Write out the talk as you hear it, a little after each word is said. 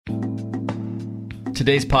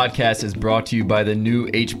Today's podcast is brought to you by the new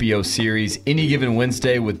HBO series, Any Given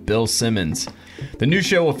Wednesday with Bill Simmons. The new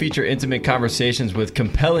show will feature intimate conversations with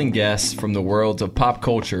compelling guests from the worlds of pop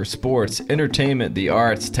culture, sports, entertainment, the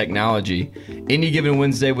arts, technology. Any Given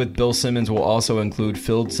Wednesday with Bill Simmons will also include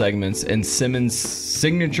filled segments and Simmons'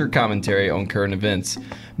 signature commentary on current events.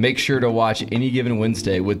 Make sure to watch Any Given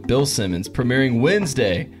Wednesday with Bill Simmons, premiering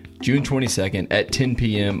Wednesday, June 22nd at 10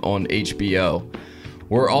 p.m. on HBO.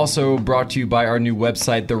 We're also brought to you by our new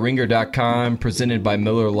website, theringer.com, presented by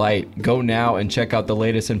Miller Lite. Go now and check out the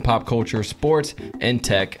latest in pop culture, sports, and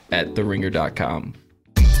tech at theringer.com.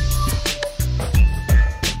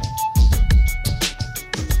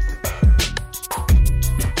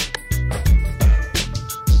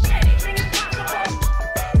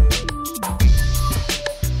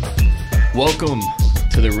 Welcome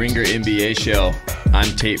to the Ringer NBA show.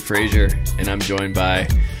 I'm Tate Frazier, and I'm joined by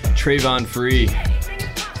Travon Free.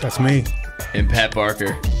 That's me. And Pat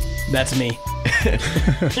Barker. That's me.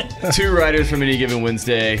 Two writers from Any Given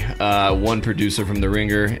Wednesday, one producer from The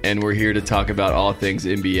Ringer, and we're here to talk about all things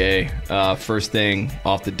NBA. First thing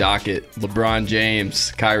off the docket, LeBron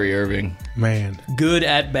James, Kyrie Irving. Man. Good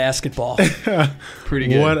at basketball. Pretty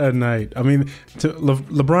good. What a night. I mean,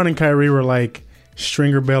 LeBron and Kyrie were like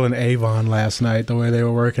Stringer Bell and Avon last night, the way they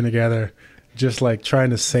were working together, just like trying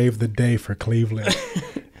to save the day for Cleveland.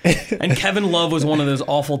 And Kevin Love was one of those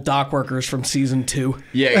awful dock workers from season 2.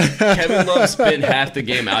 Yeah, Kevin Love spent half the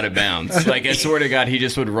game out of bounds. Like, I swear to God, he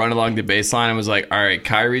just would run along the baseline and was like, all right,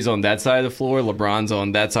 Kyrie's on that side of the floor, LeBron's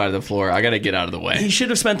on that side of the floor. I got to get out of the way. He should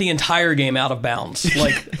have spent the entire game out of bounds,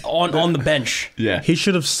 like on the bench. Yeah. He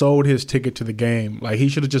should have sold his ticket to the game. Like, he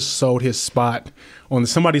should have just sold his spot.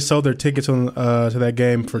 Somebody sold their tickets to that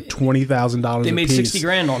game for $20,000 They made apiece.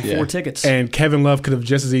 $60,000 on 4 tickets. And Kevin Love could have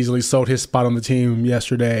just as easily sold his spot on the team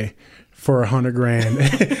yesterday for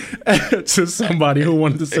 $100,000 to somebody who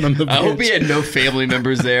wanted to sit on the bench. I hope he had no family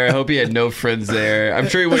members there. I hope he had no friends there. I'm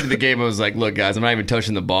sure he went to the game and was like, look, guys, I'm not even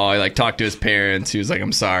touching the ball. He like talked to his parents. He was like,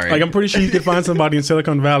 I'm sorry. Like, I'm pretty sure you could find somebody in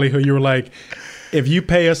Silicon Valley who you were like, if you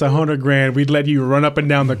pay us $100,000, we'd let you run up and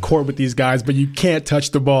down the court with these guys, but you can't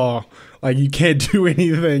touch the ball. Like, you can't do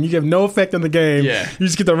anything. You have no effect on the game. Yeah. You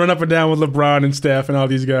just get to run up and down with LeBron and Steph and all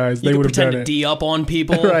these guys. You They would can have done pretend to it. D up on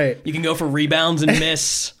people. Right. You can go for rebounds and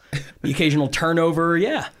miss. The occasional turnover.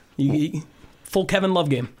 Yeah. Full Kevin Love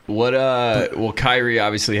game. Well, Kyrie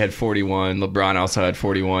obviously had 41. LeBron also had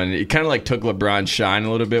 41. It kind of like took LeBron's shine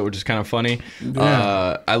a little bit, which is kind of funny.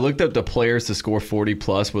 Yeah. I looked up the players to score 40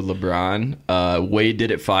 plus with LeBron. Wade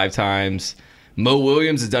did it 5 times. Mo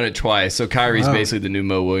Williams has done it twice, so Kyrie's basically the new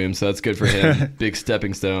Mo Williams, so that's good for him. Big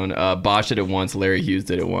stepping stone. Bosh did it once. Larry Hughes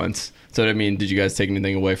did it once. So, I mean, did you guys take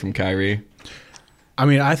anything away from Kyrie? I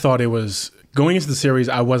mean, I thought it was... Going into the series,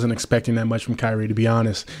 I wasn't expecting that much from Kyrie, to be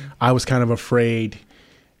honest. I was kind of afraid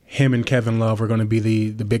him and Kevin Love were going to be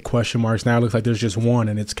the big question marks. Now it looks like there's just one,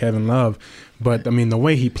 and it's Kevin Love. But, I mean, the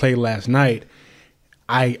way he played last night,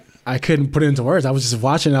 I couldn't put it into words. I was just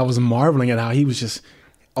watching. I was marveling at how he was just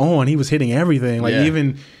on. He was hitting everything. Like,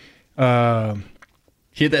 even...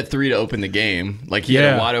 He had that 3 to open the game. Like, he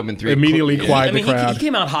had a wide open 3. Immediately quiet the crowd. He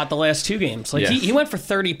came out hot the last 2 games. Like, he went for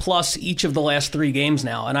 30-plus each of the last 3 games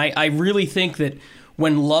now. And I really think that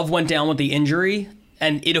when Love went down with the injury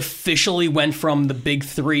and it officially went from the big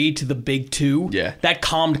 3 to the big 2, that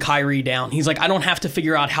calmed Kyrie down. He's like, I don't have to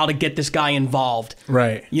figure out how to get this guy involved.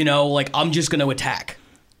 Right. You know, like, I'm just going to attack.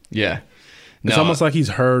 Yeah. It's almost like he's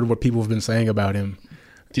heard what people have been saying about him.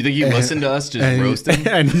 Do you think he listened to us just roasting?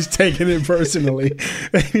 And he's taking it personally.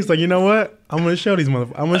 He's like, you know what? I'm going to show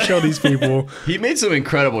these people. He made some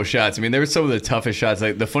incredible shots. I mean, there were some of the toughest shots.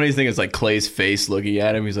 Like, the funniest thing is like Klay's face looking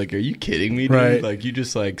at him. He's like, "Are you kidding me, dude? Right. Like, you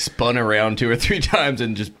just like spun around 2 or 3 times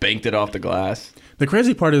and just banked it off the glass." The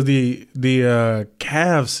crazy part is the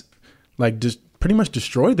Cavs like just pretty much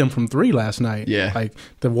destroyed them from 3 last night. Yeah, like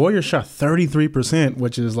the Warriors shot 33%,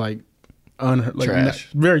 which is like trash.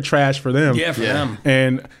 Very trash for them. Yeah, for them.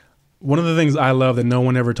 And one of the things I love that no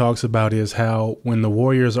one ever talks about is how when the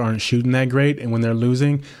Warriors aren't shooting that great and when they're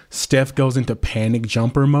losing, Steph goes into panic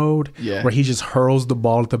jumper mode where he just hurls the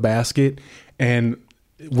ball at the basket and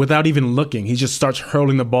without even looking, he just starts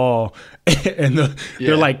hurling the ball and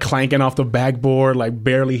they're like clanking off the backboard, like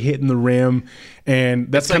barely hitting the rim.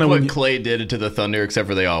 And that's kind of like what Klay did to the Thunder, except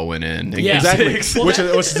for they all went in. Yeah, exactly. Which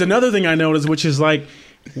is another thing I noticed, which is like,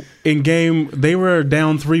 in game, they were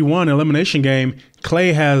down 3-1 elimination game.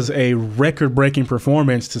 Klay has a record-breaking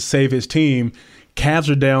performance to save his team. Cavs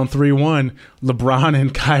are down 3-1. LeBron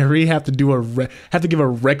and Kyrie have to give a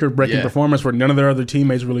record-breaking performance where none of their other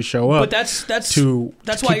teammates really show up. But that's to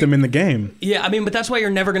keep them in the game. Yeah, I mean, but that's why you're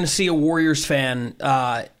never going to see a Warriors fan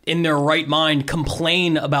in their right mind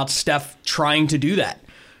complain about Steph trying to do that.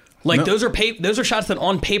 Like, those are shots that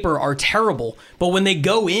on paper are terrible, but when they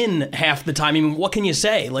go in half the time, I mean, what can you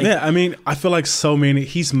say? Like, yeah, I mean, I feel like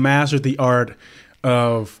he's mastered the art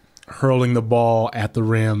of hurling the ball at the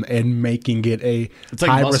rim and making it it's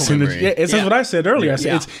high percentage. Memory. Yeah, that's what I said earlier. I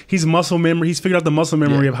said he's muscle memory. He's figured out the muscle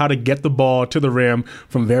memory of how to get the ball to the rim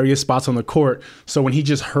from various spots on the court. So when he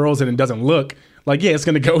just hurls it and doesn't look, like, it's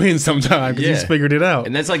going to go in sometime because he's figured it out.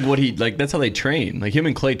 And that's like that's how they train. Like, him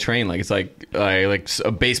and Clay train. Like, it's like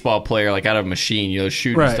a baseball player, like, out of a machine,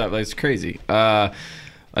 shooting stuff. Like, it's crazy.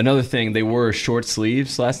 Another thing, they wore short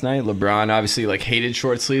sleeves last night. LeBron obviously hated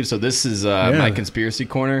short sleeves, so this is my conspiracy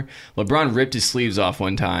corner. LeBron ripped his sleeves off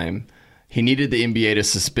one time. He needed the NBA to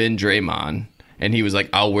suspend Draymond, and he was like,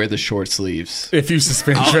 "I'll wear the short sleeves if you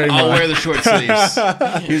suspend Draymond. I'll wear the short sleeves."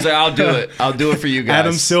 He was like, "I'll do it. I'll do it for you guys."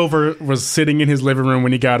 Adam Silver was sitting in his living room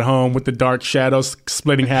when he got home with the dark shadows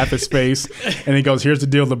splitting half his face, and he goes, "Here's the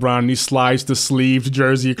deal, LeBron." And he slides the sleeved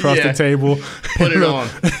jersey across the table. Put it on.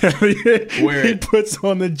 Wear it. He puts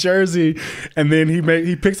on the jersey, and then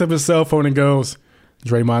he picks up his cell phone and goes,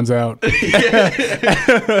 Draymond's out. And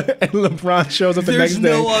LeBron shows up the next day.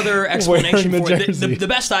 There's no other explanation for it. The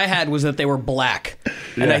best I had was that they were black.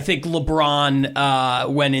 Yeah. And I think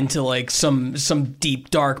LeBron went into some deep,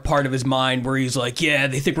 dark part of his mind where he's like, yeah,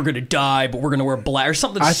 they think we're going to die, but we're going to wear black or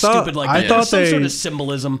something stupid like that. Some sort of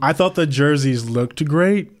symbolism. I thought the jerseys looked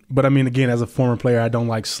great. But I mean, again, as a former player, I don't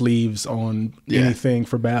like sleeves on anything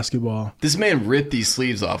for basketball. This man ripped these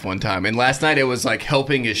sleeves off one time, and last night it was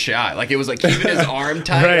helping his shot. It was keeping his arm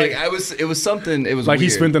tight. Right. It was something. It was weird. He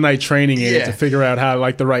spent the night training it to figure out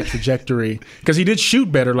how the right trajectory. Because he did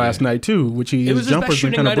shoot better last night too, which his jumper's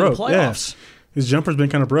been kind of broke. His jumper's been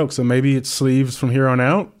kind of broke, so maybe it's sleeves from here on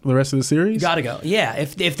out the rest of the series. Gotta go. Yeah,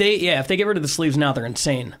 if they get rid of the sleeves now, they're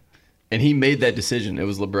insane. And he made that decision. It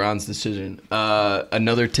was LeBron's decision.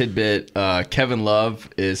 Another tidbit, Kevin Love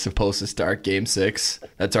is supposed to start Game 6.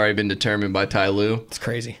 That's already been determined by Ty Lue. It's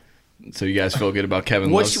crazy. So you guys feel good about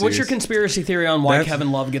Kevin Love? What's your conspiracy theory on why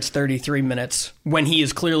Kevin Love gets 33 minutes when he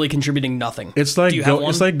is clearly contributing nothing? It's like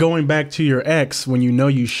it's like going back to your ex when you know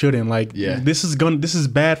you shouldn't. This is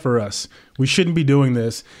bad for us. We shouldn't be doing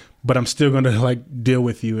this, but I'm still going to deal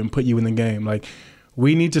with you and put you in the game.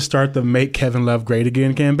 We need to start the Make Kevin Love Great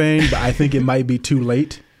Again campaign, but I think it might be too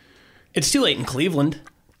late. It's too late in Cleveland.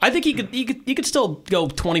 I think he could still go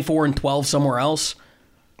 24-12 somewhere else.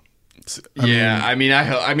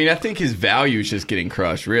 I think his value is just getting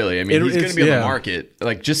crushed. Really, he's going to be on the market.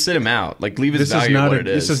 Just sit him out. Leave his value where it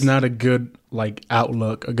is. This is not a good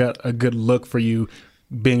outlook. A good look for you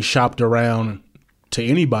being shopped around to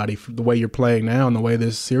anybody for the way you're playing now and the way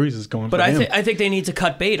this series is going. But I think they need to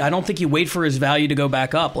cut bait. I don't think you wait for his value to go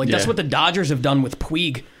back up. That's what the Dodgers have done with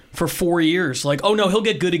Puig for 4 years. Oh no, he'll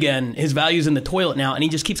get good again. His value's in the toilet now, and he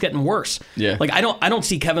just keeps getting worse. Yeah. I don't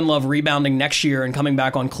see Kevin Love rebounding next year and coming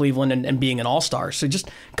back on Cleveland and being an all-star. So just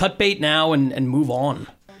cut bait now and move on.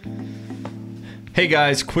 Hey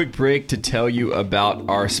guys, quick break to tell you about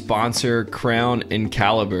our sponsor, Crown and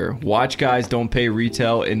Caliber. Watch guys don't pay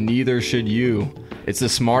retail, and neither should you. It's the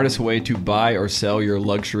smartest way to buy or sell your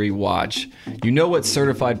luxury watch. You know what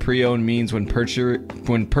certified pre-owned means when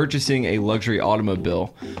purchasing a luxury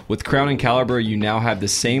automobile. With Crown and Caliber, you now have the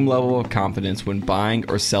same level of confidence when buying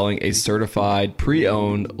or selling a certified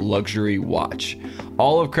pre-owned luxury watch.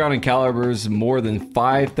 All of Crown and Caliber's more than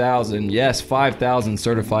 5,000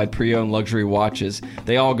 certified pre-owned luxury watches.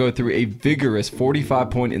 They all go through a vigorous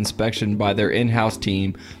 45-point inspection by their in-house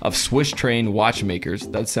team of Swiss-trained watchmakers.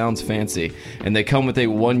 That sounds fancy. And they come with a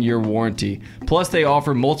 1-year warranty. Plus, they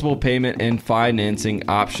offer multiple payment and financing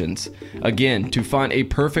options. Again, to find a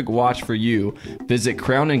perfect watch for you, visit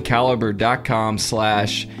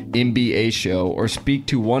crownandcaliber.com/NBA show or speak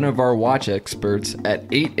to one of our watch experts at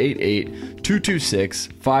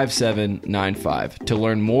 888-226-5795 to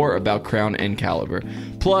learn more about Crown and Caliber.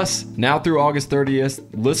 Plus, now through August 30th,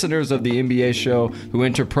 listeners of the NBA show who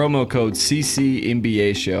enter promo code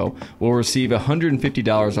CCNBA show will receive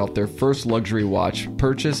 $150 off their first luxury watch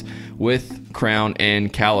purchase with Crown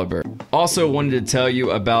and Caliber. Also wanted to tell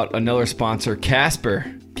you about another sponsor, Casper.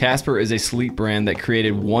 Casper is a sleep brand that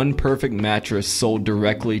created one perfect mattress sold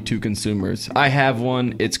directly to consumers. I have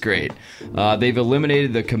one. It's great. They've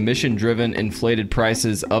eliminated the commission-driven, inflated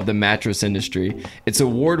prices of the mattress industry. Its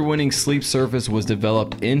award-winning sleep surface was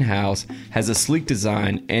developed in-house, has a sleek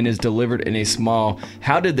design, and is delivered in a small,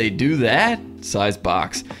 how did they do that? size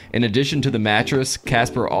box. In addition to the mattress,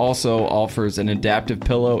 Casper also offers an adaptive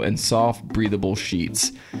pillow and soft, breathable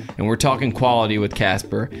sheets. And we're talking quality with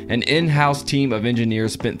Casper. An in-house team of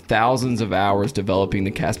engineers spent thousands of hours developing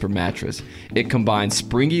the Casper mattress. It combines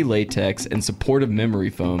springy latex and supportive memory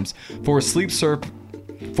foams for a sleep surface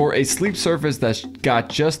that's got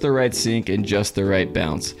just the right sink and just the right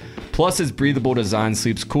bounce. Plus, its breathable design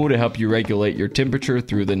sleeps cool to help you regulate your temperature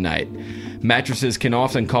through the night. Mattresses can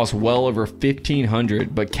often cost well over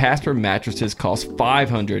 $1,500, but Casper mattresses cost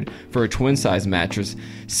 $500 for a twin-size mattress,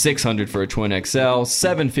 $600 for a twin XL,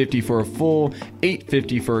 $750 for a full,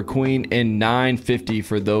 $850 for a queen, and $950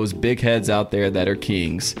 for those big heads out there that are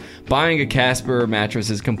kings. Buying a Casper mattress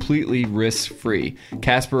is completely risk-free.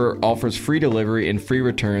 Casper offers free delivery and free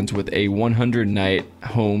returns with a 100-night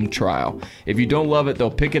home trial. If you don't love it, they'll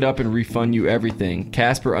pick it up and refund you everything.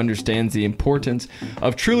 Casper understands the importance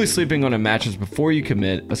of truly sleeping on a mattress before you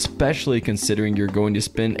commit, especially considering you're going to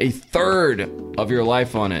spend a third of your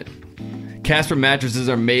life on it. Casper mattresses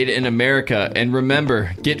are made in America, and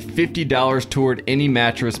remember, get $50 toward any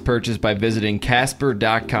mattress purchase by visiting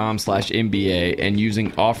casper.com/NBA and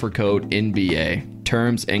using offer code NBA.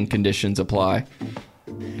 Terms and conditions apply.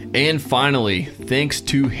 And finally, thanks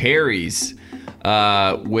to Harry's.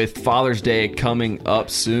 With Father's Day coming up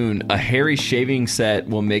soon, a Harry shaving set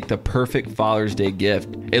will make the perfect Father's Day gift.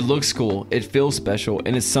 It looks cool, it feels special,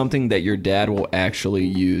 and it's something that your dad will actually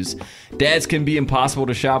use. Dads can be impossible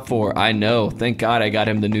to shop for, I know. Thank God I got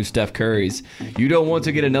him the new Steph Curry's. You don't want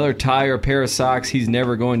to get another tie or pair of socks he's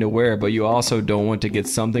never going to wear, but you also don't want to get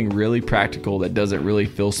something really practical that doesn't really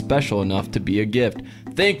feel special enough to be a gift.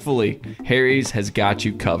 Thankfully, Harry's has got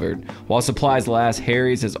you covered. While supplies last,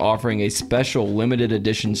 Harry's is offering a special limited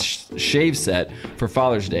edition shave set for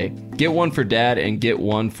Father's Day. Get one for Dad and get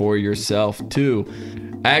one for yourself too.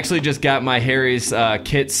 I actually just got my Harry's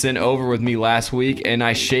kit sent over with me last week, and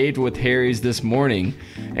I shaved with Harry's this morning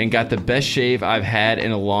and got the best shave I've had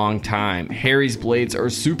in a long time. Harry's blades are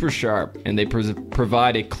super sharp, and they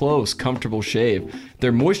provide a close, comfortable shave.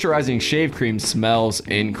 Their moisturizing shave cream smells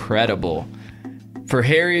incredible. For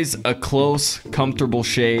Harry's, a close, comfortable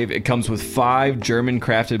shave, it comes with 5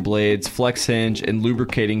 German-crafted blades, flex hinge, and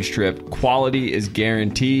lubricating strip. Quality is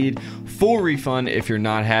guaranteed. Full refund if you're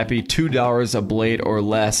not happy. $2 a blade or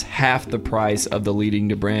less, half the price of the leading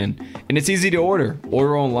brand. And it's easy to order.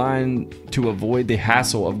 Order online to avoid the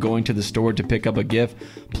hassle of going to the store to pick up a gift.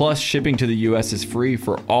 Plus, shipping to the U.S. is free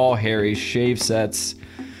for all Harry's shave sets.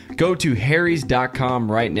 Go to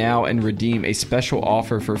harrys.com right now and redeem a special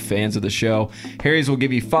offer for fans of the show. Harry's will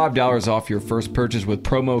give you $5 off your first purchase with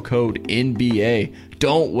promo code NBA.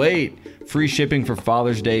 Don't wait. Free shipping for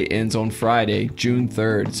Father's Day ends on Friday, June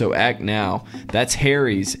 3rd, so act now. That's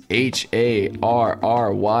Harry's, HARRYS.com.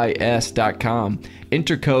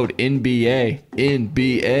 Enter code NBA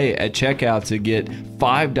at checkout to get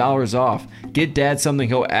 $5 off. Get Dad something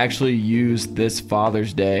he'll actually use this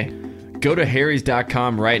Father's Day. Go to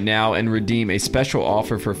harrys.com right now and redeem a special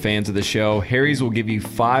offer for fans of the show. Harry's will give you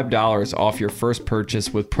 $5 off your first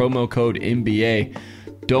purchase with promo code NBA.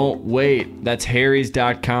 Don't wait. That's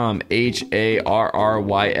harrys.com,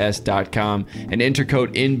 HARRYS.com, and enter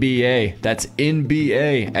code NBA. That's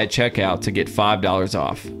NBA at checkout to get $5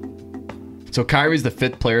 off. So Kyrie's the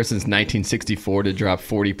 5th player since 1964 to drop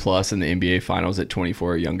 40-plus in the NBA Finals at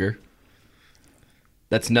 24 or younger.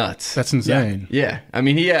 That's nuts. That's insane. Yeah. I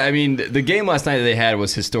mean, the game last night that they had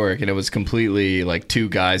was historic, and it was completely like 2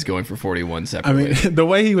 guys going for 41 separately. I mean, the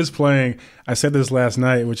way he was playing, I said this last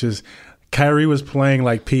night, which is Kyrie was playing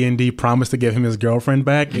like P&D promised to give him his girlfriend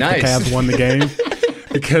back if the Cavs won the game.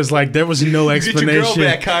 Because like there was no explanation. Get your girl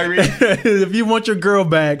back, Kyrie. If you want your girl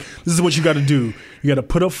back, this is what you got to do. You got to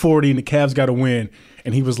put up 40 and the Cavs got to win.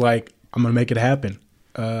 And he was like, I'm going to make it happen.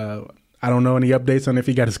 I don't know any updates on if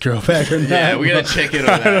he got his girl back or not. Yeah, we got to check in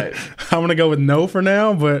on that. I'm going to go with no for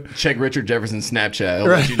now, but... Check Richard Jefferson's Snapchat. He'll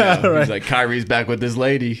let you know. Right. He's like, Kyrie's back with this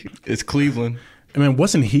lady. It's Cleveland. I mean,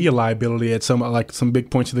 wasn't he a liability at some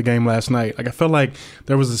big points of the game last night? Like, I felt like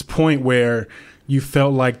there was this point where you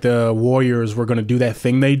felt like the Warriors were going to do that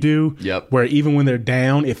thing they do. Yep. Where even when they're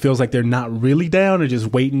down, it feels like they're not really down. They're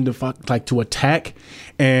just waiting to attack.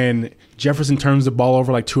 And Jefferson turns the ball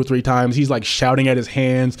over like 2 or 3 times. He's like shouting at his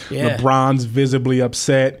hands. Yeah. LeBron's visibly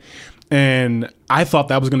upset. And I thought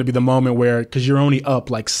that was going to be the moment where, because you're only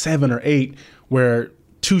up like 7 or 8, where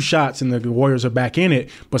 2 shots and the Warriors are back in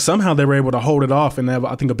it, but somehow they were able to hold it off. And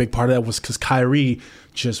I think a big part of that was because Kyrie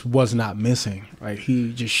just was not missing. Right,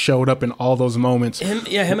 he just showed up in all those moments. Him and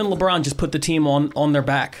LeBron just put the team on their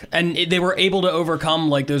back, and they were able to overcome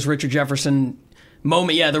like those Richard Jefferson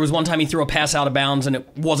moment. Yeah, there was one time he threw a pass out of bounds and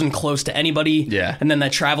it wasn't close to anybody. Yeah. And then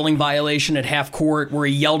that traveling violation at half court where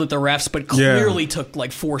he yelled at the refs but clearly took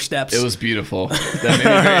like 4 steps. It was beautiful. That made me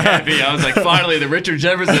very happy. I was like, finally, the Richard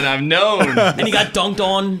Jefferson I've known. And he got dunked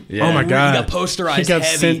on. Yeah. Oh my God. He got posterized He got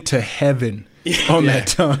heavy. sent to heaven. On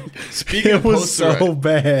that dunk. Speaking of was so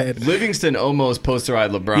bad. Livingston almost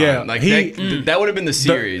posterized LeBron. Yeah, like that would have been the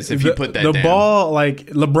series if you put that the down. ball, like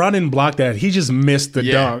LeBron didn't block that. He just missed the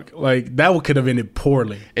dunk. Like that could have ended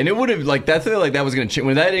poorly. And it would have that was going to change.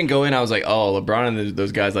 When that didn't go in, I was like, oh, LeBron and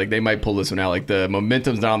those guys, like they might pull this one out. Like the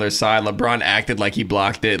momentum's not on their side. LeBron acted like he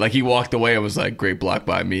blocked it. Like he walked away and was like, great block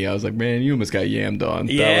by me. I was like, man, you almost got yammed on.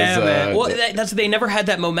 Yeah, man. Well, they never had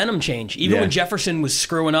that momentum change. Even when Jefferson was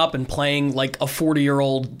screwing up and playing like a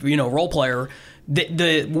 40-year-old role player,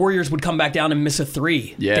 the Warriors would come back down and miss a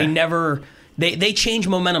 3. Yeah. They never they change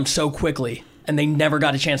momentum so quickly, and they never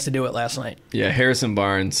got a chance to do it last night. Yeah, Harrison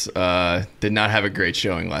Barnes did not have a great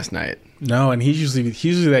showing last night. No, and he's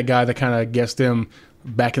usually that guy that kind of gets them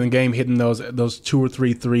back in the game, hitting those 2 or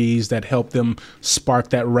 3 threes that help them spark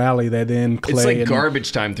that rally that then Clay. It's like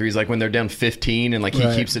garbage time threes, like when they're down 15 and like he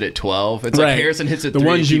keeps it at 12. It's like Harrison hits a 3. The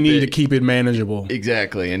ones you need to keep it manageable.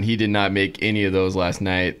 Exactly, and he did not make any of those last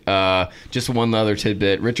night. Just one other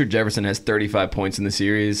tidbit. Richard Jefferson has 35 points in the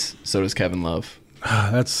series. So does Kevin Love.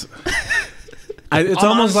 It's I'm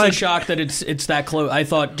almost like shocked that it's that close. I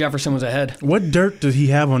thought Jefferson was ahead. What dirt does he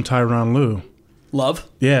have on Tyronn Lue? Love?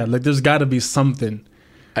 Yeah, like there's got to be something.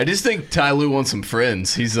 I just think Ty Lue wants some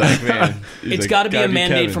friends. He's like, man. It's got to be a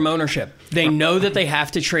mandate from ownership. They know that they have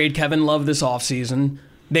to trade Kevin Love this offseason.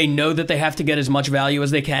 They know that they have to get as much value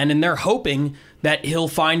as they can, and they're hoping that he'll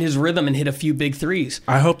find his rhythm and hit a few big threes.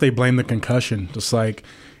 I hope they blame the concussion. Just like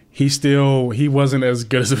he wasn't as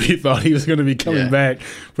good as we thought he was going to be coming back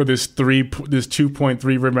for this 2.3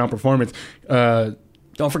 rebound performance.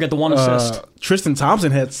 Don't forget the 1 assist. Tristan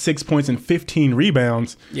Thompson had 6 points and 15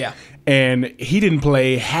 rebounds. Yeah. And he didn't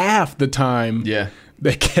play half the time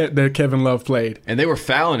that Kevin Love played. And they were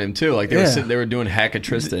fouling him too. Like they were doing hack at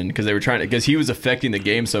Tristan because he was affecting the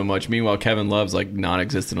game so much. Meanwhile, Kevin Love's like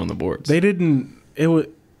non-existent on the boards. They didn't. It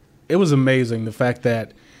was amazing the fact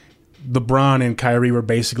that LeBron and Kyrie were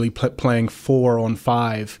basically playing 4 on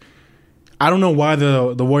 5. I don't know why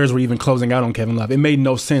the Warriors were even closing out on Kevin Love. It made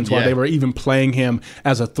no sense why they were even playing him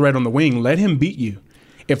as a threat on the wing. Let him beat you.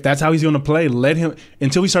 If that's how he's going to play, let him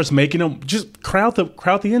until he starts making them. Just crowd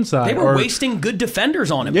the inside. They were wasting good defenders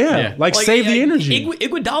on him. Yeah. Like save the energy.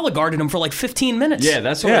 Iguodala guarded him for like 15 minutes. Yeah,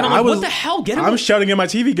 that's what I'm like, what the hell? Get him. I'm shouting at my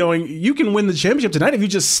TV, going, "You can win the championship tonight if you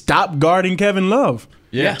just stop guarding Kevin Love."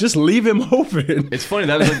 Yeah. Just leave him open. It's funny.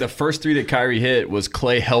 That was like the first 3 that Kyrie hit was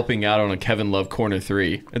Clay helping out on a Kevin Love corner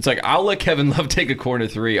 3. It's like, I'll let Kevin Love take a corner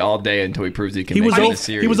 3 all day until he proves he can make it in the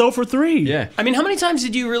series. He was 0 for 3. Yeah. I mean, how many times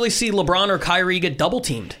did you really see LeBron or Kyrie get double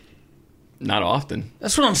teamed? Not often.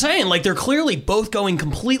 That's what I'm saying. Like, they're clearly both going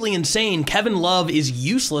completely insane. Kevin Love is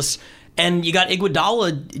useless, and you got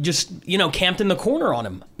Iguodala just, camped in the corner on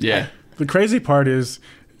him. Yeah. The crazy part is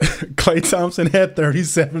Klay Thompson had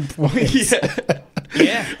 37 points.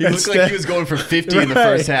 Yeah. He looked like he was going for 50 in the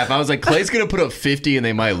first half. I was like, Clay's going to put up 50 and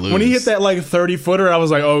they might lose. When he hit that 30-footer, I was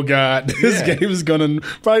like, oh, God, this game is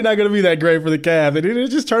probably not going to be that great for the Cavs. And it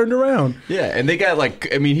just turned around. Yeah, and they got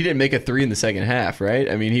he didn't make a 3 in the second half, right?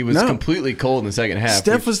 I mean, he was completely cold in the second half.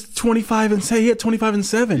 Steph was 25 and 7. He had 25 and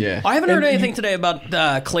 7. Yeah. I haven't heard anything today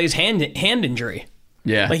about Clay's hand injury.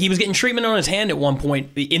 Yeah. Like, he was getting treatment on his hand at one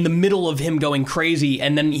point in the middle of him going crazy,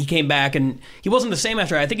 and then he came back, and he wasn't the same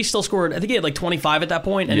after. I think he still scored, I think he had 25 at that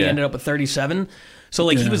point, and he ended up with 37. So,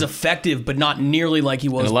 he was effective, but not nearly like he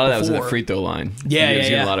was and a lot before. of that was at the free throw line. Yeah, he was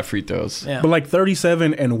getting a lot of free throws. Yeah. But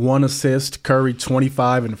 37 and 1 assist, Curry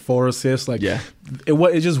 25 and 4 assists.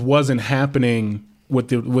 It just wasn't happening with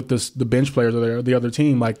the bench players or the other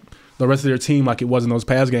team. The rest of their team, like it was in those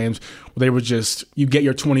past games, where they were just, you get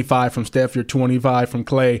your 25 from Steph, your 25 from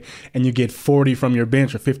Clay, and you get 40 from your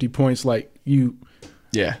bench or 50 points.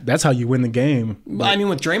 That's how you win the game. I mean,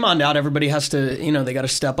 with Draymond out, everybody has to, they got to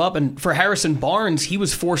step up. And for Harrison Barnes, he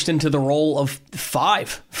was forced into the role of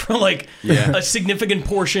 5 for a significant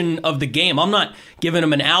portion of the game. I'm not giving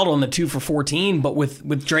him an out on the 2 for 14, but with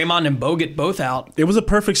Draymond and Bogut both out, it was a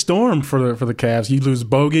perfect storm for the Cavs. You lose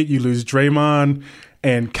Bogut, you lose Draymond,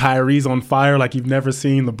 and Kyrie's on fire like you've never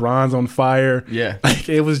seen. LeBron's on fire. Yeah.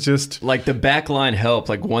 It was just... the back line help.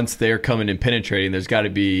 Once they're coming and penetrating, there's got to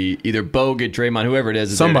be either Bogut, Draymond, whoever it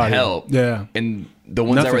is, somebody there to help. Yeah. And the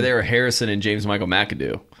ones that were there are Harrison and James Michael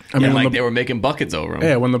McAdoo. I mean, like they were making buckets over him.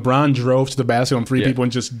 Yeah, when LeBron drove to the basket on three people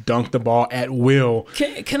and just dunked the ball at will.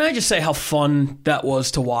 Can I just say how fun that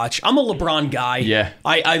was to watch? I'm a LeBron guy. Yeah.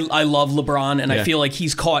 I love LeBron, and I feel like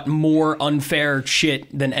he's caught more unfair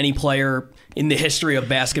shit than any player in the history of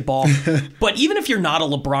basketball. But even if you're not a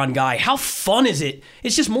LeBron guy, how fun is it?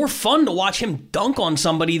 It's just more fun to watch him dunk on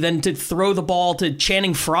somebody than to throw the ball to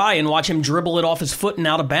Channing Frye and watch him dribble it off his foot and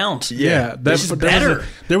out of bounds. Yeah, that's better.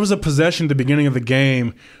 There was a possession at the beginning of the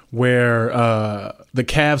game where the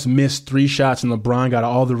Cavs missed 3 shots and LeBron got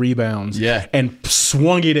all the rebounds and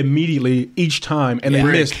swung it immediately each time, and they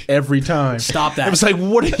missed every time. Stop that. It was like,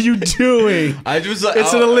 what are you doing?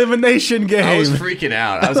 It's an elimination game. I was freaking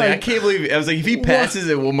out. I was like, I can't believe it. I was like, if he passes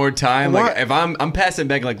it one more time, like if I'm passing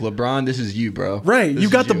back like LeBron, this is you, bro. Right. You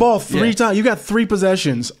got the ball 3 times. You got 3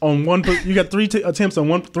 possessions on one. You got 3 attempts on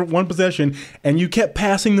one possession, and you kept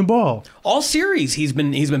passing the ball. All series, he's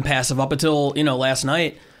been passive up until last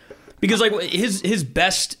night. Because like his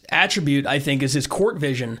best attribute, I think, is his court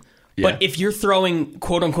vision. Yeah. But if you're throwing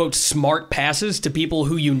quote unquote smart passes to people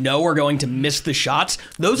who you know are going to miss the shots,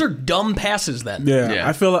 those are dumb passes. Then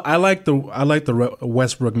I like the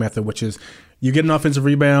Westbrook method, which is you get an offensive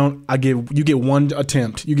rebound, you get 1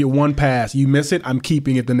 attempt, you get 1 pass, you miss it, I'm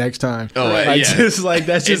keeping it the next time. That's just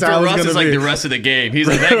how it's going to be. Like the rest of the game. He's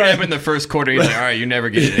like that happened in the first quarter. He's like, all right, you're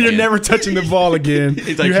never getting it again. You're never touching the ball again.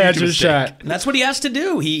 He's like, you had your shot. And that's what he has to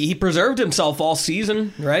do. He preserved himself all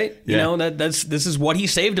season, right? Yeah. This is what he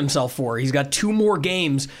saved himself for. He's got 2 more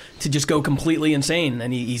games to just go completely insane,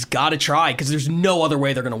 and he's got to try because there's no other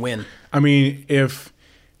way they're going to win. I mean, if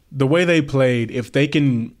the way they played, if they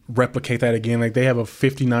can replicate that again, like they have a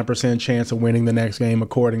 59% chance of winning the next game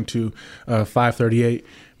according to 538.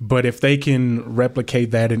 But if they can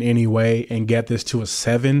replicate that in any way and get this to a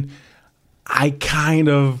 7, I kind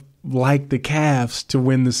of like the Cavs to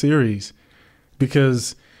win the series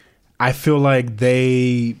because I feel like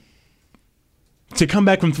to come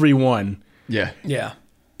back from 3-1. Yeah.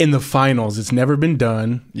 In the finals, it's never been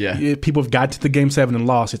done. Yeah. People have got to the Game 7 and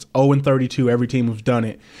lost. It's 0-32. Every team has done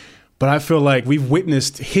it. But I feel like we've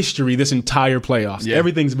witnessed history this entire playoffs. Yeah.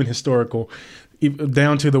 Everything's been historical,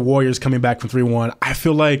 down to the Warriors coming back from 3-1. I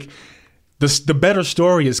feel like the better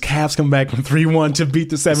story is Cavs come back from 3-1 to beat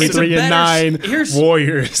the 73-9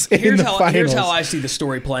 Warriors in the finals. Here's how I see the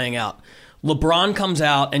story playing out. LeBron comes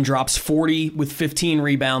out and drops 40 with 15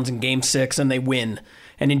 rebounds in Game 6, and they win.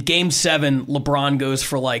 And in Game 7, LeBron goes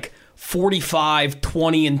for like 45,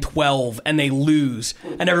 20, and 12, and they lose.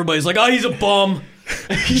 And everybody's like, oh, he's a bum.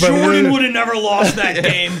 Jordan would have never lost that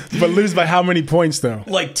game. But lose by how many points, though?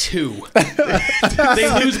 Like 2.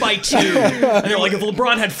 They lose by 2. And they're like, if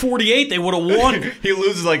LeBron had 48, they would have won. He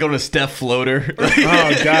loses like on a Steph floater.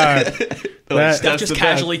 Oh, God. Steph just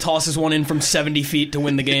casually tosses one in from 70 feet to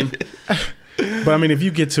win the game. But I mean, if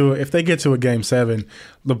they get to a Game 7,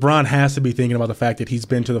 LeBron has to be thinking about the fact that he's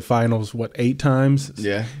been to the finals 8 times,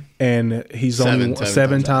 and he's only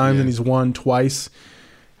 7 times, and he's won twice,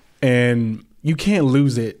 and you can't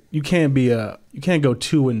lose it. You can't go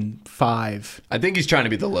 2-5. I think he's trying to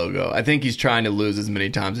be the logo. I think he's trying to lose as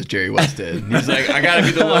many times as Jerry West did. He's like, I gotta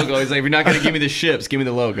be the logo. He's like, if you're not gonna give me the ships, give me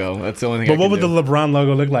the logo. That's the only thing. But what would the LeBron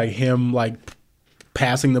logo look like? Him like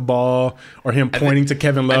passing the ball, or him pointing to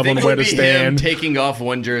Kevin Love on where to stand, him taking off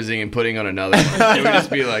one jersey and putting on another one. It would just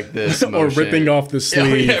be like this or ripping off the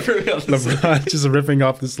sleeve. LeBron just ripping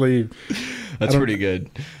off the sleeve. That's pretty good.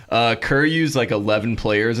 Kerr used like 11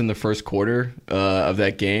 players in the first quarter of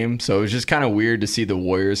that game, so it was just kind of weird to see the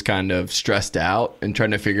Warriors kind of stressed out and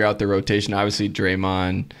trying to figure out their rotation. Obviously,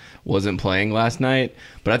 Draymond wasn't playing last night,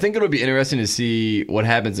 but I think it'll be interesting to see what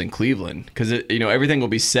happens in Cleveland because everything will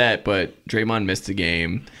be set, but Draymond missed the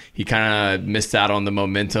game. He kind of missed out on the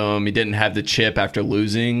momentum. He didn't have the chip after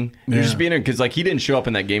losing. It'll just be interesting because he didn't show up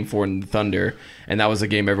in that game 4 in the Thunder, and that was a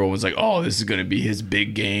game everyone was like, "Oh, this is going to be his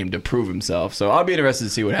big game to prove himself." So I'll be interested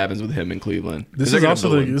to see what happens with him in Cleveland. This is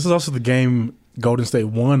also the game Golden State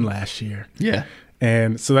won last year. Yeah.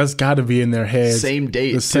 And so that's got to be in their heads. Same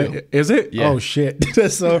date, too. Is it? Yeah. Oh, shit.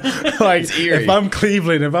 So, like, if I'm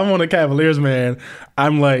Cleveland, if I'm on the Cavaliers, man,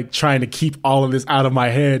 I'm, like, trying to keep all of this out of my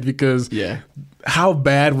head because how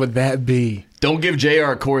bad would that be? Don't give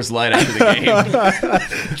JR Coors Light after the game.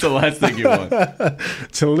 That's the last thing you want.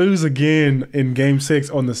 To lose again in Game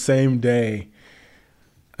 6 on the same day,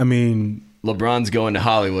 I mean, LeBron's going to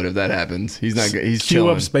Hollywood if that happens. He's not. He's Cue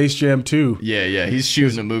chilling. up Space Jam 2. Yeah. He's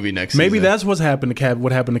shooting a movie next Maybe season. that's what happened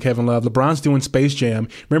to Kevin Love. LeBron's doing Space Jam.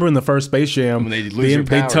 Remember in the first Space Jam, When they lose their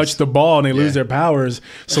they powers. touch the ball and they lose their powers.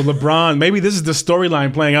 So LeBron, maybe this is the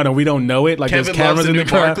storyline playing out and we don't know it. Like Kevin there's cameras Love's in the the new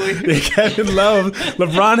crowd. Barkley? Kevin Love.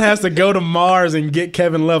 LeBron has to go to Mars and get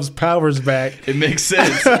Kevin Love's powers back. It makes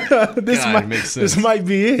sense. It makes sense. This might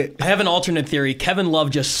be it. I have an alternate theory. Kevin Love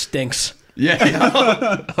just stinks.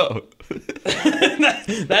 Yeah. Oh.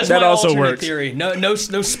 That's That my also alternate works. theory. No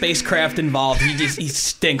spacecraft involved. He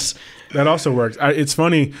stinks. That also works. It's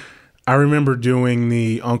funny. I remember doing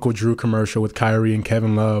the Uncle Drew commercial with Kyrie and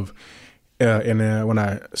Kevin Love when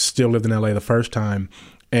I still lived in LA the first time.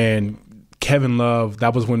 And Kevin Love,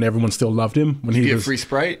 that was when everyone still loved him. When Did he you was get free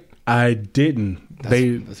Sprite? I didn't.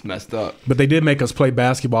 That's messed up. But they did make us play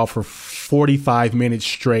basketball for 45 minutes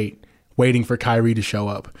straight, waiting for Kyrie to show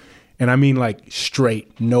up. And I mean like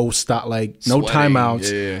straight, no stop, like no Sweating,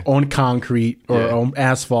 timeouts on concrete or on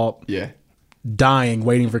asphalt. Yeah. Dying,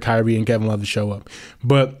 waiting for Kyrie and Kevin Love to show up.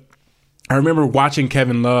 But I remember watching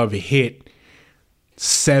Kevin Love hit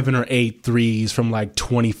 7 or 8 threes from like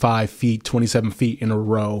 25 feet, 27 feet in a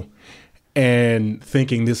row, and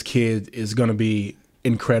thinking this kid is going to be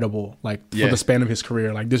incredible, like for the span of his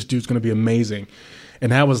career. Like this dude's going to be amazing.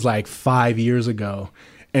 And that was like 5 years ago.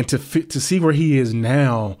 And to see where he is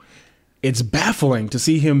now, it's baffling to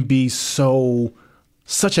see him be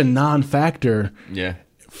such a non-factor. Yeah.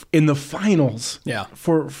 In the finals,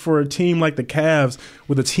 for a team like the Cavs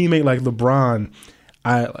with a teammate like LeBron,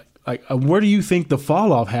 where do you think the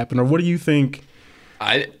fall off happened, or what do you think?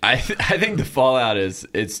 I think the fallout is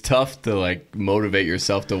it's tough to like motivate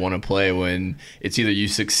yourself to want to play when it's either you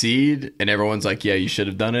succeed and everyone's like, yeah, you should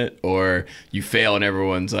have done it, or you fail and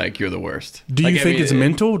everyone's like, you're the worst. Do you think it's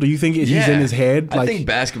mental? Do you think he's in his head? I think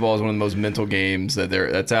basketball is one of the most mental games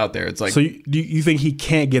that's out there. It's like, so you think he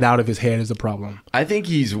can't get out of his head is the problem? I think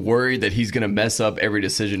he's worried that he's going to mess up every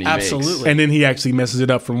decision he makes. And then he actually messes it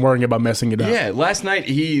up from worrying about messing it up. Yeah, last night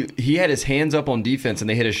he had his hands up on defense and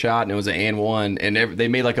they hit a shot and it was an and one, and they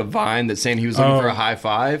made like a vine that's saying he was looking for a high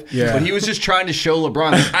five. Yeah. But he was just trying to show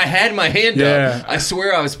LeBron, like, I had my hand up. I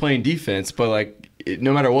swear I was playing defense, but like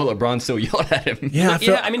no matter what, LeBron still yelled at him. Yeah,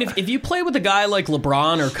 I mean, if you play with a guy like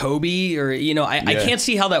LeBron or Kobe, or I can't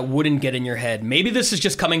see how that wouldn't get in your head. Maybe this is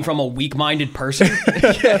just coming from a weak-minded person.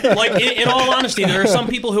 Like in all honesty, there are some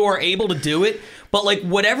people who are able to do it. But like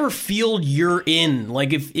whatever field you're in,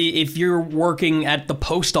 like if you're working at the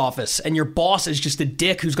post office and your boss is just a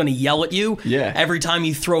dick who's going to yell at you every time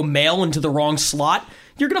you throw mail into the wrong slot,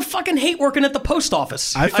 you're going to fucking hate working at the post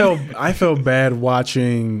office. I felt bad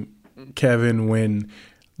watching Kevin when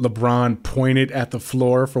LeBron pointed at the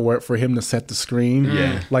floor for him to set the screen.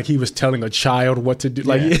 Yeah. Like he was telling a child what to do.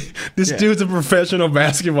 Like this dude's a professional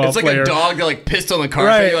basketball player. It's like a dog that like pissed on the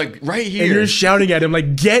carpet. You're like, right here. And you're shouting at him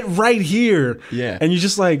like, get right here. Yeah. And you're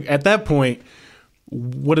just like, at that point,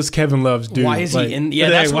 what does Kevin Love do? Why is he in? Yeah,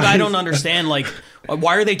 that's what I don't understand. Like,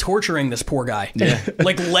 why are they torturing this poor guy? Yeah.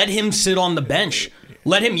 Like, let him sit on the bench.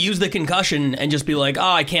 Let him use the concussion and just be like, oh,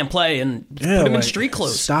 I can't play, and put him in street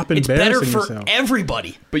clothes. Stop It's embarrassing better for yourself.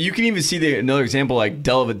 everybody. But you can even see another example like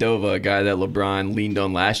Dellavedova, a guy that LeBron leaned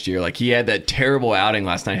on last year. Like he had that terrible outing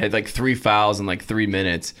last night. He had like 3 fouls in like 3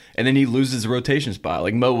 minutes, and then he loses the rotation spot.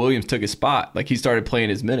 Like Mo Williams took his spot. Like he started playing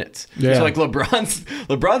his minutes. Yeah. So like LeBron's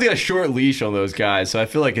got a short leash on those guys. So I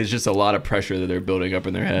feel like it's just a lot of pressure that they're building up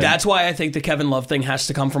in their head. That's why I think the Kevin Love thing has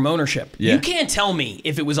to come from ownership. Yeah. You can't tell me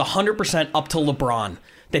if it was 100% up to LeBron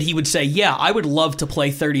that he would say, yeah, I would love to play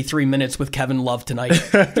 33 minutes with Kevin Love tonight.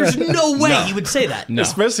 There's no way he would say that. No.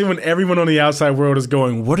 Especially when everyone on the outside world is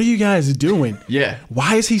going, what are you guys doing? Yeah.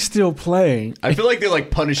 Why is he still playing? I feel like they're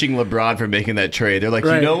like punishing LeBron for making that trade. They're like,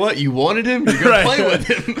 you know what? You wanted him? You're going to play with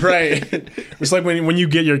him. Right. It's like when you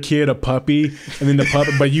get your kid a puppy, and then the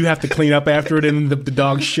puppy, but you have to clean up after it, and the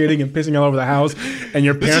dog's shitting and pissing all over the house, and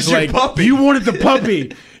your parents are like, puppy. You wanted the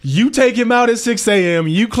puppy. You take him out at 6 a.m.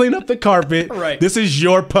 You clean up the carpet. Right. This is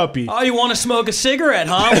your puppy. Oh, you want to smoke a cigarette,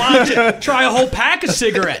 huh? Why don't you try a whole pack of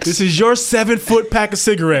cigarettes? This is your 7-foot pack of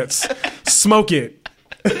cigarettes. Smoke it.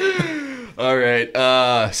 All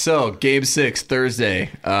right. So Game 6 Thursday.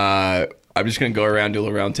 I'm just gonna go around, do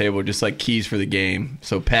a round table, just like keys for the game.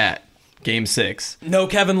 So Pat, Game 6. No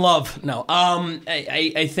Kevin Love. No.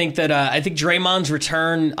 I think that I think Draymond's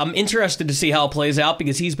return. I'm interested to see how it plays out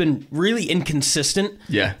because he's been really inconsistent.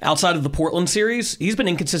 Yeah. Outside of the Portland series, he's been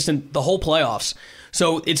inconsistent the whole playoffs.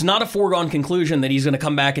 So it's not a foregone conclusion that he's going to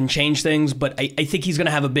come back and change things, but I think he's going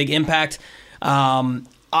to have a big impact. I'm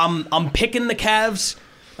picking the Cavs.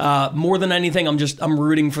 More than anything, I'm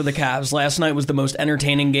rooting for the Cavs. Last night was the most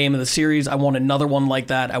entertaining game of the series. I want another one like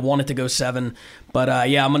that. I want it to go 7. But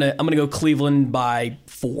I'm gonna go Cleveland by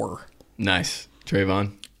 4. Nice.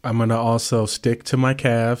 Travon? I'm gonna also stick to my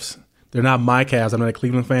Cavs. They're not my Cavs. I'm not a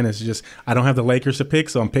Cleveland fan. It's just I don't have the Lakers to pick,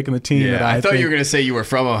 so I'm picking the team that I thought you were going to say you were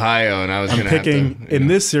from Ohio, and I was going to have to. In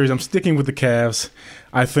this series, I'm sticking with the Cavs.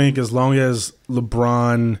 I think as long as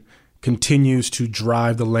LeBron continues to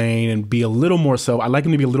drive the lane and be a little more I like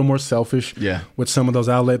him to be a little more selfish with some of those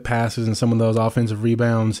outlet passes and some of those offensive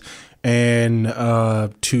rebounds, and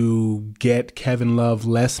to get Kevin Love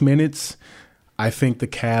less minutes. I think the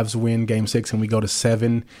Cavs win Game 6 and we go to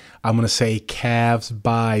 7. I'm going to say Cavs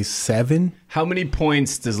by 7. How many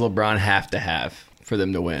points does LeBron have to have for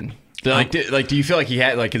them to win? Do you feel like he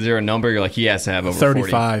had, is there a number you're like he has to have over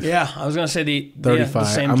 35? 40? Yeah, I was going to say the 35. The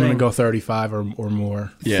same I'm thing. going to go 35 or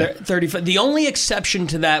more. Yeah. 35. The only exception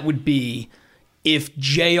to that would be if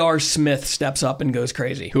J.R. Smith steps up and goes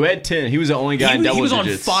crazy. Who had 10? He was the only guy in double digits. He was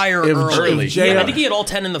on fire early. I think he had all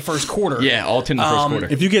 10 in the first quarter. Yeah, all 10 in the first quarter.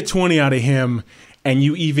 If you get 20 out of him and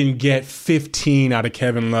you even get 15 out of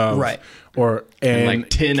Kevin Love. Right. And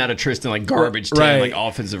 10 out of Tristan, garbage 10, right.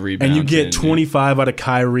 Offensive rebounds. And you get 25 out of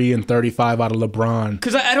Kyrie and 35 out of LeBron.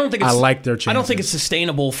 Because I don't think I like their chances. I don't think it's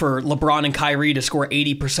sustainable for LeBron and Kyrie to score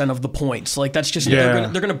 80% of the points. That's just they're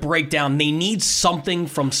going to break down. They need something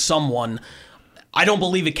from someone. I don't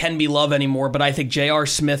believe it can be Love anymore, but I think J.R.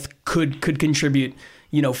 Smith could contribute,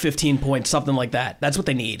 15 points, something like that. That's what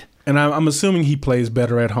they need. And I'm assuming he plays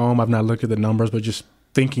better at home. I've not looked at the numbers, but just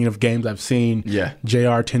thinking of games I've seen,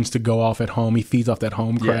 JR tends to go off at home. He feeds off that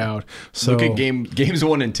home crowd. So look at games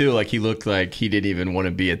 1 and 2, he looked like he didn't even want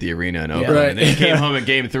to be at the arena in Oakland. Right. And then he came home in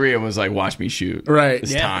game 3 and was like, watch me shoot. Right.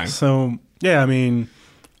 It's time. So,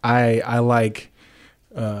 I like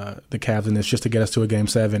the Cavs in this just to get us to a Game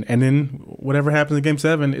 7. And then whatever happens in Game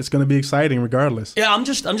 7, it's going to be exciting regardless. Yeah, I'm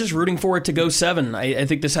just rooting for it to go 7. I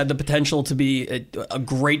think this had the potential to be a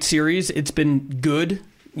great series. It's been good.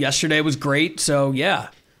 Yesterday was great, so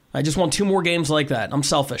I just want 2 more games like that. I'm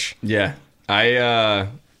selfish. Yeah, I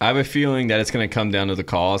have a feeling that it's going to come down to the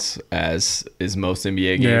calls, as is most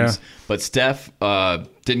NBA games. Yeah. But Steph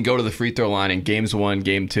didn't go to the free throw line in Games 1,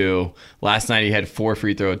 Game 2. Last night he had 4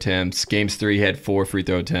 free throw attempts. Games 3 he had 4 free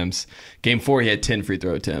throw attempts. Game 4 he had 10 free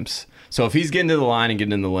throw attempts. So if he's getting to the line and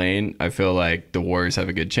getting in the lane, I feel like the Warriors have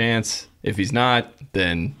a good chance. If he's not,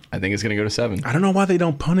 then I think it's going to go to 7. I don't know why they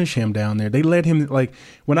don't punish him down there. They let him,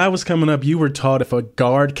 when I was coming up, you were taught if a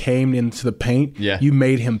guard came into the paint, you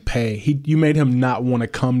made him pay. You made him not want to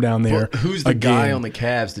come down there. Well, who's the guy on the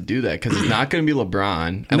Cavs to do that? Because it's not going to be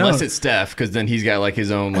LeBron, unless it's Steph, because then he's got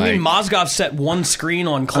his own. Mozgov set one screen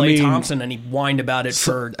on Klay Thompson, and he whined about it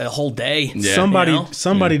for a whole day. Yeah.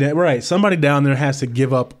 Somebody down there has to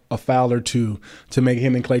give up a foul or 2 to make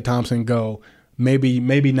him and Klay Thompson go. Maybe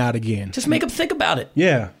not again. Just make him think about it.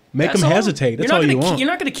 Yeah. Make him hesitate. That's all you want. You're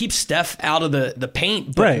not going to keep Steph out of the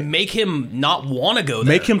paint, but make him not want to go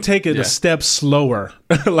there. Make him take it a step slower.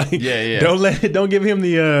 Don't give him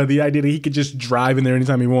the idea that he could just drive in there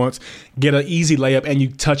anytime he wants, get an easy layup, and you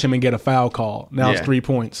touch him and get a foul call. Now it's 3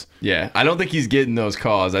 points. Yeah. I don't think he's getting those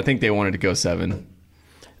calls. I think they wanted to go 7.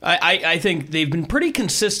 I think they've been pretty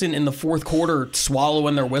consistent in the fourth quarter,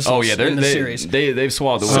 swallowing their whistles in the series. They've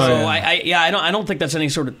swallowed the whistle. So I don't think that's any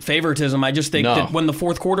sort of favoritism. I just think that when the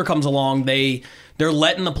fourth quarter comes along, they're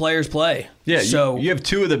letting the players play. Yeah, so you have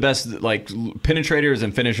 2 of the best penetrators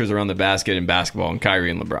and finishers around the basket in basketball, and Kyrie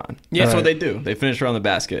and LeBron. Yeah, that's what they do. They finish around the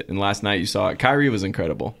basket. And last night you saw it. Kyrie was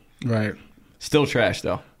incredible. Right. Still trash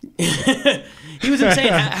though. He was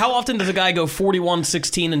insane. How often does a guy go 41,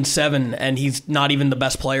 16, and 7, and he's not even the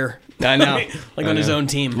best player? I know. On his own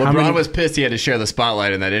team. LeBron was pissed he had to share the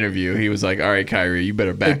spotlight in that interview. He was like, all right, Kyrie, you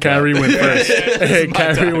better back up. Kyrie went first.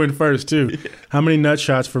 Kyrie went first, too. How many nut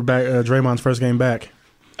shots for Draymond's first game back?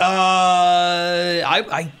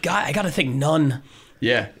 I got to think none.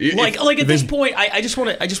 Yeah. At this point, I just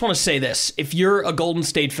want to say this. If you're a Golden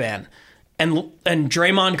State fan, and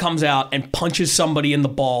Draymond comes out and punches somebody in the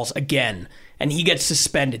balls again, and he gets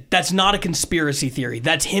suspended, that's not a conspiracy theory.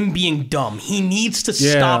 That's him being dumb. He needs to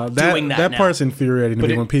stop doing that. That part's infuriating to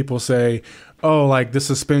me when people say, "Oh, the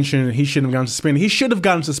suspension, he shouldn't have gotten suspended." He should have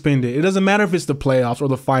gotten suspended. It doesn't matter if it's the playoffs or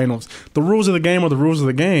the finals. The rules of the game are the rules of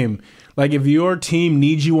the game. If your team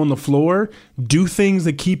needs you on the floor, do things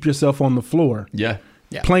to keep yourself on the floor. Yeah.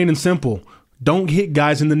 Plain and simple. don't hit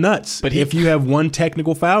guys in the nuts. But if you have one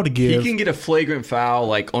technical foul to give, he can get a flagrant foul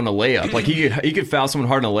like on a layup. Like he could foul someone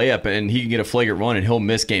hard on a layup, and he can get a flagrant run, and he'll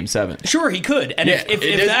miss Game 7. Sure, he could. And if that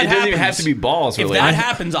it happens, doesn't even have to be balls. If that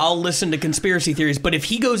happens, I'll listen to conspiracy theories. But if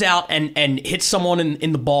he goes out and hits someone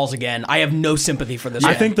in the balls again, I have no sympathy for this.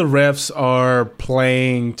 I think the refs are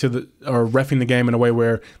playing or reffing the game in a way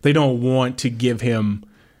where they don't want to give him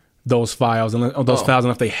those fouls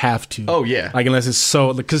unless they have to. Oh yeah, like unless it's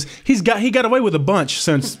so, because he got away with a bunch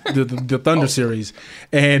since the Thunder series,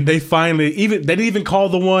 and they didn't even call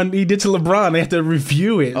the one he did to LeBron. They have to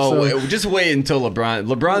review it. Just wait until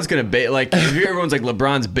LeBron's gonna bait. Like if everyone's like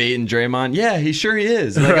LeBron's baiting Draymond, yeah, he sure he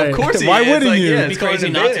is. Like right. Of course he Why is. Wouldn't like, you? Yeah, it's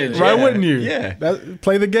crazy not to. Why wouldn't you? Yeah,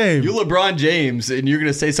 play the game. You LeBron James, and you're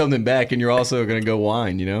gonna say something back, and you're also gonna go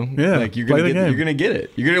whine. You know, yeah, like you're gonna get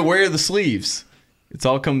it. You're gonna wear the sleeves. It's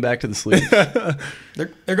all coming back to the sleeves.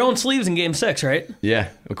 They're going sleeves in Game 6, right? Yeah,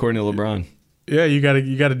 according to LeBron. Yeah, you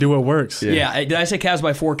gotta do what works. Yeah. Did I say Cavs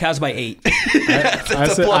by 4? Cavs by 8.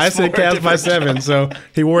 I said Cavs by 7. So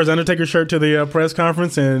he wore his Undertaker shirt to the press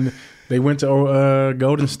conference, and they went to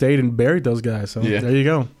Golden State and buried those guys. So there you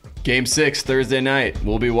go. Game 6, Thursday night.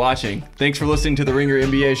 We'll be watching. Thanks for listening to the Ringer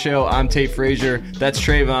NBA show. I'm Tate Frazier. That's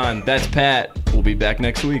Travon. That's Pat. We'll be back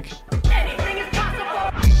next week.